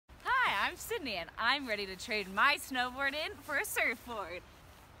I'm Sydney and I'm ready to trade my snowboard in for a surfboard.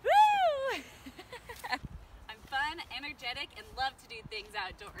 Woo! I'm fun, energetic, and love to do things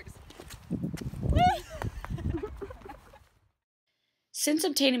outdoors. Since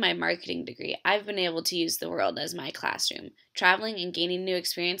obtaining my marketing degree, I've been able to use the world as my classroom. Traveling and gaining new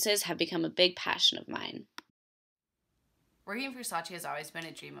experiences have become a big passion of mine. Working for Saatchi has always been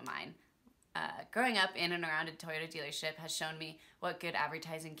a dream of mine. Growing up in and around a Toyota dealership has shown me what good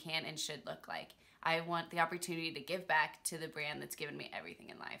advertising can and should look like. I want the opportunity to give back to the brand that's given me everything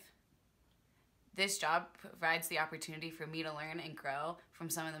in life. This job provides the opportunity for me to learn and grow from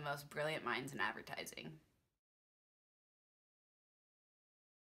some of the most brilliant minds in advertising.